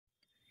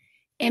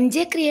MJ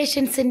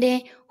ക്രിയേഷൻസിൻ്റെ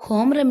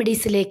home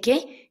റെമഡീസിലേക്ക്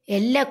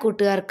എല്ലാ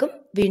കൂട്ടുകാർക്കും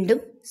വീണ്ടും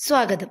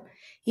സ്വാഗതം.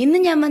 ഇന്ന്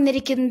ഞാൻ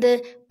വന്നിരിക്കുന്നത്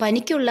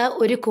പനിക്കുള്ള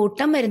ഒരു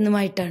കൂട്ടം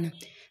മരുന്നുമായിട്ടാണ്.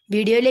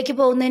 വീഡിയോയിലേക്ക്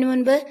പോകുന്നതിന്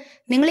മുൻപ്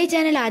നിങ്ങൾ ഈ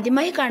ചാനൽ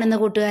ആദ്യമായി കാണുന്ന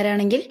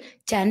കൂട്ടുകാരാണെങ്കിൽ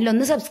ചാനൽ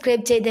ഒന്ന്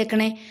സബ്സ്ക്രൈബ്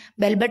ചെയ്തേക്കണേ.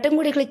 ബെൽ ബട്ടൺ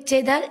കൂടി ക്ലിക്ക്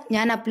ചെയ്താൽ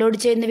ഞാൻ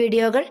അപ്ലോഡ് ചെയ്യുന്ന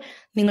വീഡിയോകൾ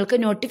നിങ്ങൾക്ക്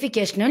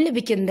നോട്ടിഫിക്കേഷനും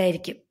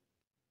ലഭിക്കുന്നതായിരിക്കും.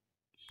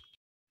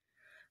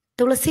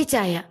 തുളസി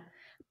ചായ.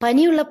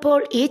 പനിയുള്ളപ്പോൾ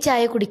ഈ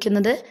ചായ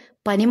കുടിക്കുന്നത്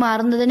പനി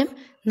മാറുന്നതിനും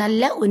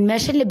നല്ല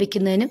ഉന്മേഷം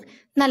ലഭിക്കുന്നതിനും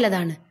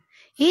നല്ലതാണ്.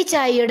 ഈ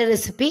ചായയുടെ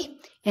റെസിപ്പി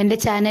എൻ്റെ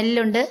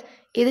ചാനലിലുണ്ട്.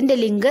 ഇതിൻ്റെ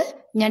ലിങ്ക്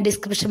ഞാൻ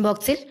ഡിസ്ക്രിപ്ഷൻ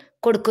ബോക്സിൽ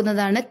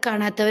കൊടുക്കുന്നതാണ്.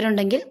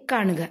 കാണാത്തവരുണ്ടെങ്കിൽ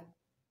കാണുക.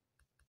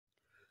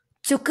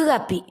 ചുക്ക്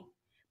കാപ്പി.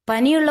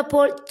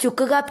 പനിയുള്ളപ്പോൾ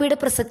ചുക്ക് കാപ്പിയുടെ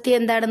പ്രസക്തി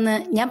എന്താണെന്ന്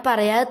ഞാൻ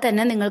പറയാതെ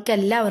തന്നെ നിങ്ങൾക്ക്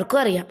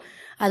എല്ലാവർക്കും അറിയാം.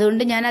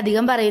 അതുകൊണ്ട് ഞാൻ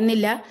അധികം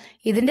പറയുന്നില്ല.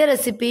 ഇതിൻ്റെ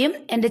റെസിപ്പിയും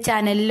എൻ്റെ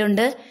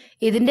ചാനലിലുണ്ട്.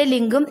 ഇതിൻ്റെ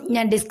ലിങ്കും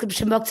ഞാൻ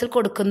ഡിസ്ക്രിപ്ഷൻ ബോക്സിൽ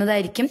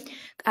കൊടുക്കുന്നതായിരിക്കും.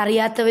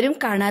 അറിയാത്തവരും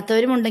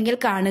കാണാത്തവരും ഉണ്ടെങ്കിൽ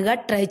കാണുക,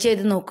 ട്രൈ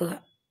ചെയ്ത് നോക്കുക.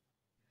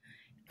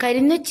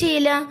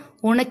 കരിഞ്ഞുച്ചിയില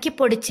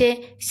ഉണക്കിപ്പൊടിച്ച്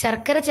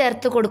ശർക്കര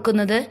ചേർത്ത്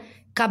കൊടുക്കുന്നത്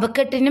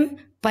കഫക്കെട്ടിനും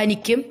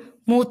പനിക്കും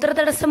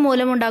മൂത്രതടസ്സം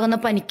മൂലമുണ്ടാകുന്ന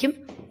പനിക്കും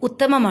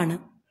ഉത്തമമാണ്.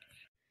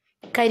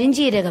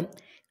 കരിഞ്ജീരകം.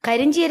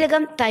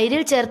 കരിഞ്ജീരകം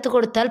തൈരിൽ ചേർത്ത്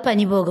കൊടുത്താൽ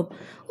പനി പോകും.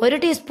 1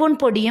 ടീസ്പൂൺ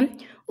പൊടിയും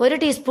 1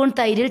 ടീസ്പൂൺ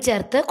തൈരിൽ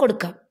ചേർത്ത്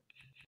കൊടുക്കാം.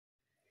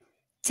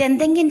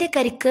 ചെന്തെങ്ങിൻ്റെ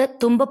കരിക്ക്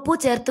തുമ്പപ്പൂ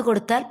ചേർത്ത്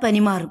കൊടുത്താൽ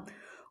പനി മാറും.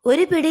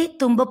 1 പിടി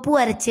തുമ്പപ്പൂ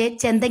അരച്ച്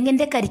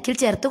ചെന്തെങ്ങിൻ്റെ കരിക്കിൽ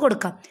ചേർത്ത്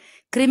കൊടുക്കാം.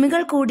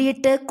 കൃമികൾ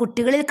കൂടിയിട്ട്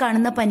കുട്ടികളിൽ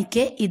കാണുന്ന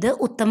പനിക്ക് ഇത്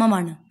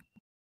ഉത്തമമാണ്.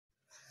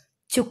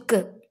 ചുക്ക്.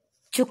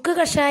 ചുക്ക്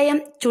കഷായം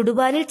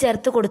ചുടുപാലിൽ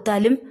ചേർത്ത്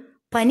കൊടുത്താലും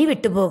പനി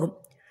വിട്ടുപോകും.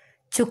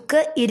 ചുക്ക്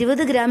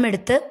 20 ഗ്രാം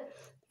എടുത്ത്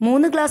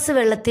 3 ഗ്ലാസ്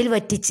വെള്ളത്തിൽ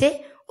വറ്റിച്ച്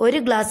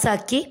 1 ഗ്ലാസ്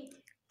ആക്കി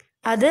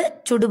അത്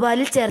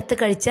ചുടുപാലിൽ ചേർത്ത്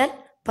കഴിച്ചാൽ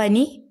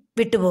പനി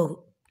വിട്ടുപോകും.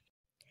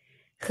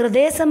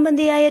 ഹൃദയ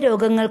സംബന്ധിയായ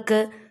രോഗങ്ങൾക്ക്,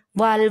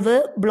 വാൽവ്,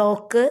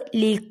 ബ്ലോക്ക്,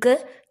 ലീക്ക്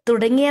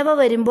തുടങ്ങിയവ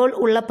വരുമ്പോൾ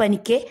ഉള്ള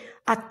പനിക്ക്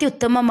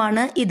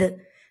അത്യുത്തമമാണ് ഇത്.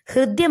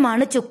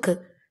 ഹൃദ്യമാണ് ചുക്ക്.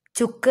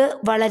 ചുക്ക്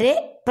വളരെ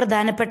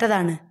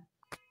പ്രധാനപ്പെട്ടതാണ്.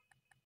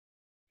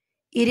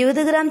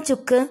 20 ഗ്രാം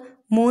ചുക്ക്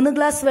 3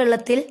 ഗ്ലാസ്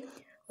വെള്ളത്തിൽ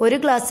 1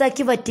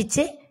 ഗ്ലാസ്സാക്കി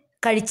വറ്റിച്ച്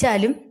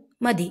കഴിച്ചാലും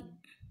മതി.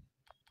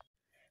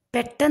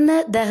 പെട്ടെന്ന്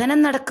ദഹനം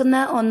നടക്കുന്ന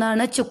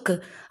ഒന്നാണ് ചുക്ക്.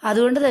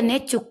 അതുകൊണ്ട് തന്നെ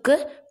ചുക്ക്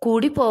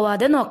കൂടി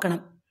പോവാതെ നോക്കണം.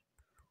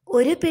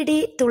 1 പിടി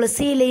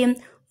തുളസിയിലയും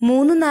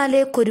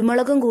 3-4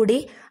 കുരുമുളകും കൂടി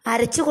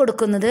അരച്ചു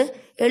കൊടുക്കുന്നത്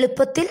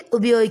എളുപ്പത്തിൽ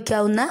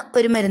ഉപയോഗിക്കാവുന്ന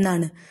ഒരു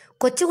മരുന്നാണ്.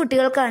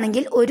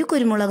 കൊച്ചുകുട്ടികൾക്കാണെങ്കിൽ 1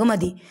 കുരുമുളക്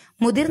മതി.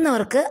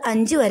 മുതിർന്നവർക്ക്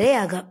 5 വരെ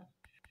ആകാം.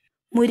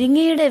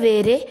 മുരിങ്ങയുടെ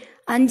വേര്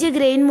 5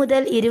 ഗ്രെയിൻ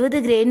മുതൽ 20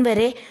 ഗ്രെയിൻ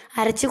വരെ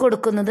അരച്ചു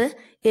കൊടുക്കുന്നത്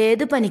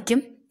ഏതു പനിക്കും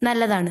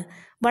നല്ലതാണ്.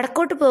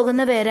 വടക്കോട്ട്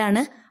പോകുന്ന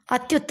വേരാണ്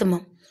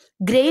അത്യുത്തമം.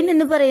 ഗ്രെയിൻ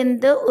എന്ന്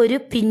പറയുന്നത് ഒരു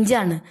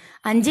പിഞ്ചാണ്.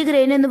 5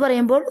 ഗ്രെയിൻ എന്ന്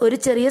പറയുമ്പോൾ ഒരു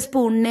ചെറിയ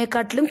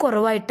സ്പൂണിനെക്കാട്ടിലും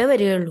കുറവായിട്ട്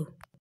വരികയുള്ളൂ.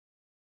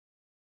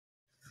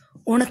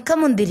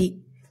 ഉണക്കമുന്തിരി.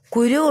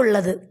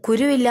 കുരുവുള്ളത്,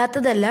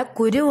 കുരുവില്ലാത്തതല്ല,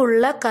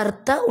 കുരുവുള്ള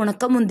കറുത്ത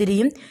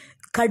ഉണക്കമുന്തിരിയും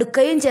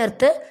കടുക്കയും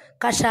ചേർത്ത്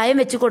കഷായം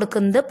വെച്ച്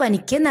കൊടുക്കുന്നത്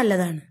പനിക്ക്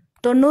നല്ലതാണ്.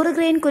 90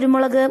 ഗ്രെയിൻ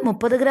കുരുമുളക്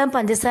 30 ഗ്രാം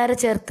പഞ്ചസാര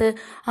ചേർത്ത്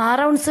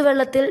 6 ഔൺസ്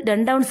വെള്ളത്തിൽ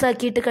 2 ഔൺസ്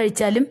ആക്കിയിട്ട്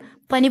കഴിച്ചാലും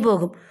പനി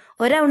പോകും.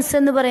 1 ഔൺസ്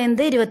എന്ന്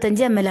പറയുന്നത്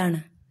 25 ml ആണ്.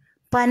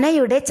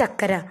 പനയുടെ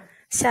ചക്കര.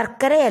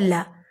 ശർക്കരയല്ല,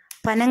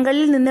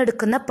 പനങ്ങളിൽ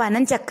നിന്നെടുക്കുന്ന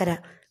പനം ചക്കര,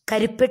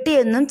 കരിപ്പെട്ടി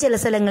എന്നും ചില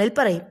സ്ഥലങ്ങളിൽ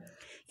പറയും.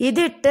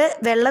 ഇതിട്ട്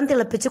വെള്ളം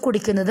തിളപ്പിച്ച്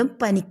കുടിക്കുന്നതും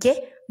പനിക്ക്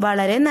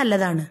വളരെ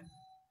നല്ലതാണ്.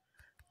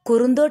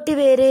 കുറുന്തോട്ടി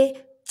വേര്,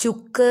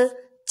 ചുക്ക്,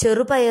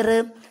 ചെറുപയറ്,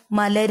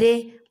 മലര്,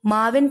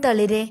 മാവിൻ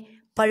തളിര്,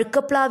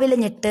 പഴുക്കപ്ലാവില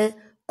ഞെട്ട്,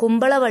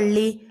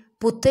 കുമ്പളവള്ളി,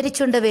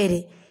 പുത്തരിച്ചുണ്ട വേര്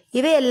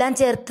ഇവയെല്ലാം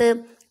ചേർത്ത്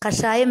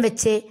കഷായം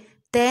വെച്ച്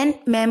തേൻ,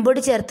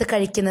 മേമ്പൊടി ചേർത്ത്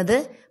കഴിക്കുന്നത്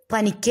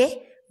പനിക്ക്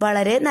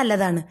വളരെ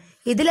നല്ലതാണ്.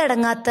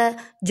 ഇതിലടങ്ങാത്ത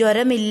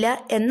ജ്വരമില്ല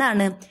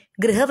എന്നാണ്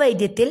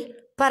ഗൃഹവൈദ്യത്തിൽ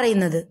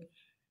പറയുന്നത്.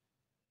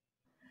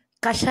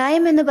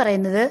 കഷായം എന്ന്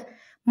പറയുന്നത്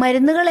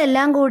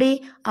മരുന്നുകളെല്ലാം കൂടി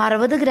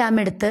 60 ഗ്രാം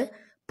എടുത്ത്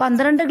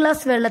 12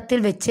 ഗ്ലാസ് വെള്ളത്തിൽ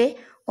വെച്ച്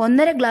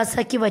 1.5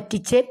 ഗ്ലാസ്സാക്കി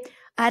വറ്റിച്ച്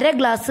 1/2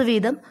 ഗ്ലാസ്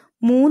വീതം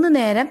 3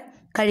 നേരം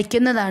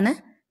കഴിക്കുന്നതാണ്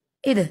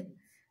ഇത്.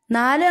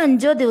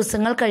 4-5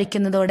 ദിവസങ്ങൾ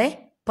കഴിക്കുന്നതോടെ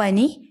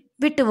പനി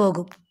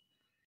വിട്ടുപോകും.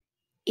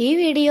 ഈ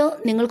വീഡിയോ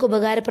നിങ്ങൾക്ക്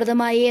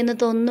ഉപകാരപ്രദമായി എന്ന്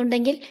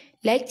തോന്നുന്നുണ്ടെങ്കിൽ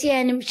ലൈക്ക്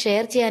ചെയ്യാനും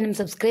ഷെയർ ചെയ്യാനും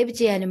സബ്സ്ക്രൈബ്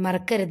ചെയ്യാനും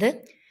മറക്കരുത്.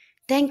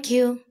 താങ്ക്